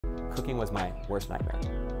cooking was my worst nightmare.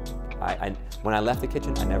 When I left the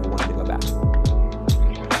kitchen, I never wanted to go back.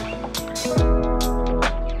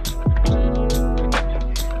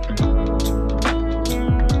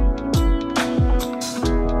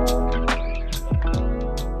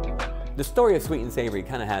 The story of Sweet and Savory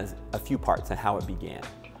kind of has a few parts on how it began.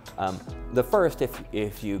 The first,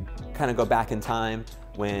 if you kind of go back in time,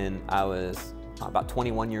 when I was about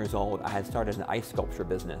 21 years old, I had started an ice sculpture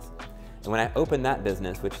business. And when I opened that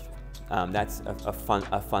business, which that's a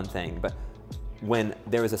fun thing, but when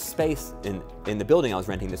there was a space in the building I was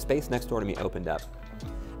renting, the space next door to me opened up.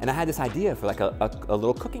 And I had this idea for like a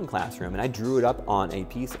little cooking classroom, and I drew it up on a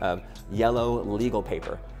piece of yellow legal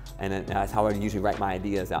paper. And that's how I usually write my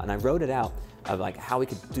ideas out. And I wrote it out of like how we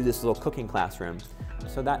could do this little cooking classroom.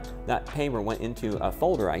 So that paper went into a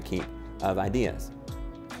folder I keep of ideas.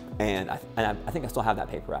 And I think I still have that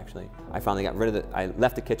paper actually. I finally got rid of it. I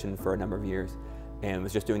left the kitchen for a number of years and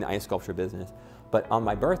was just doing the ice sculpture business. But on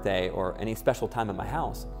my birthday or any special time at my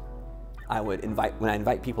house, when I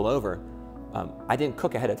invite people over, I didn't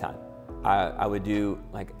cook ahead of time. I would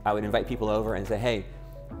invite people over and say, hey,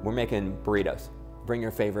 we're making burritos. Bring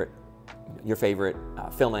your favorite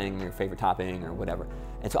filling, your favorite topping, or whatever.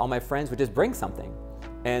 And so all my friends would just bring something.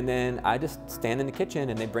 And then I just stand in the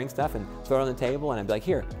kitchen and they'd bring stuff and throw it on the table, and I'd be like,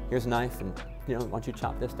 here's a knife, and why don't you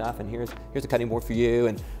chop this stuff, and here's a cutting board for you,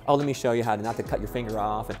 and oh, let me show you how not to cut your finger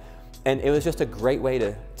off. And it was just a great way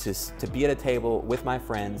to be at a table with my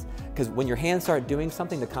friends, because when your hands start doing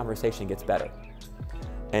something, the conversation gets better.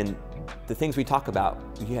 And the things we talk about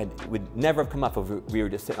would never have come up if we were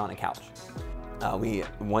just sitting on a couch.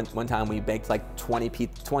 One time we baked like 20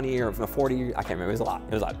 or 40, I can't remember, it was a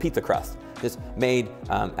lot, pizza crust. Just made,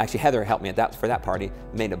 actually Heather helped me for that party,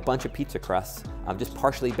 made a bunch of pizza crusts, just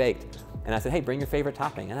partially baked. And I said, hey, bring your favorite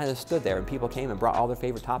topping. And I just stood there and people came and brought all their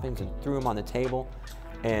favorite toppings and threw them on the table.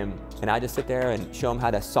 And I just sit there and show them how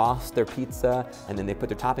to sauce their pizza, and then they put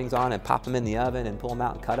their toppings on and pop them in the oven and pull them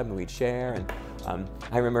out and cut them, and we'd share. And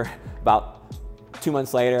I remember about 2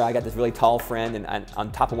 months later, I got this really tall friend, and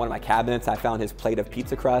on top of one of my cabinets, I found his plate of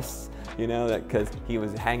pizza crusts, because he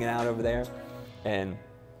was hanging out over there. And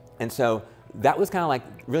so that was kind of like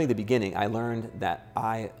really the beginning. I learned that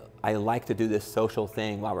I like to do this social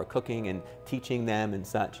thing while we're cooking and teaching them and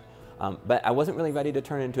such. But I wasn't really ready to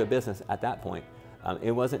turn it into a business at that point.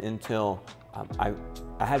 It wasn't until I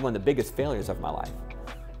had one of the biggest failures of my life.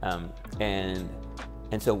 And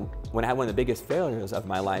so when I had one of the biggest failures of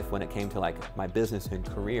my life, when it came to like my business and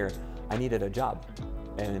career, I needed a job.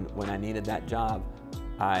 And when I needed that job,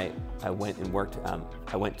 I went and worked.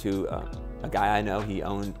 I went to a guy I know. He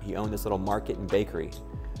owned this little market and bakery,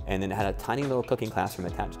 and then it had a tiny little cooking classroom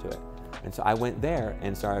attached to it. And so I went there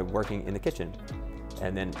and started working in the kitchen.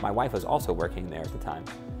 And then my wife was also working there at the time.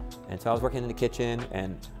 And so I was working in the kitchen,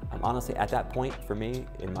 and honestly, at that point for me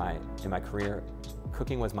in my career,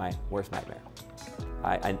 cooking was my worst nightmare.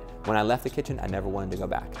 When I left the kitchen, I never wanted to go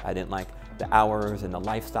back. I didn't like the hours and the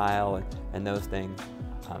lifestyle and those things.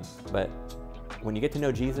 But when you get to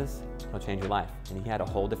know Jesus, he'll change your life. And he had a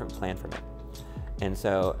whole different plan for me. And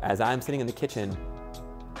so as I'm sitting in the kitchen,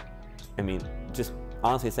 just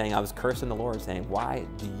honestly saying, I was cursing the Lord, saying, why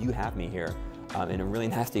do you have me here? In a really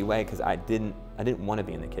nasty way, because I didn't want to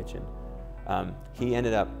be in the kitchen. He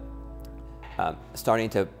ended up starting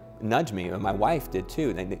to nudge me, and my wife did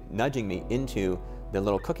too, nudging me into the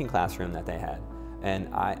little cooking classroom that they had. And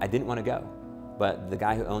I didn't want to go. But the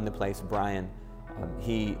guy who owned the place, Brian,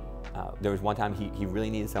 there was one time he really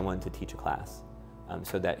needed someone to teach a class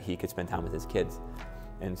so that he could spend time with his kids.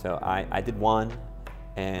 And so I did one,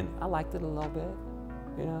 and I liked it a little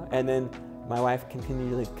bit, and then my wife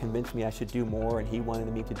continually convinced me I should do more, and he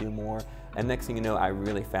wanted me to do more. And next thing you know, I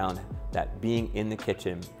really found that being in the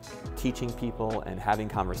kitchen, teaching people and having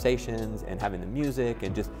conversations and having the music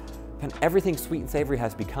and just kind of everything Sweet and Savory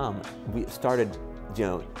has become, I started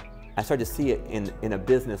to see it in a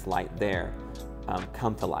business light there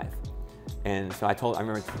come to life. And so I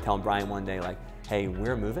remember telling Brian one day, like, hey,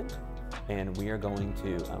 we're moving, and we are going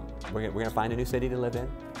to, we're going to find a new city to live in.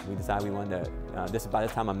 We decided we wanted to, by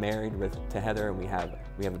this time I'm married to Heather, and we have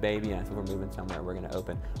a baby, and I said we're moving somewhere. We're going to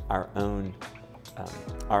open our own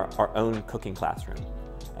cooking classroom.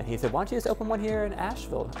 And he said, why don't you just open one here in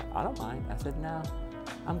Asheville? I don't mind. I said, no,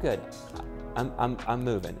 I'm good. I'm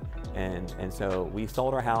moving. And so we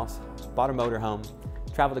sold our house, bought a motorhome,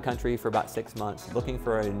 traveled the country for about 6 months, looking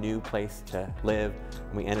for a new place to live.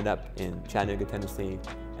 And we ended up in Chattanooga, Tennessee,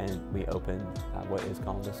 and we opened what is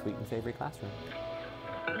called the Sweet and Savory Classroom.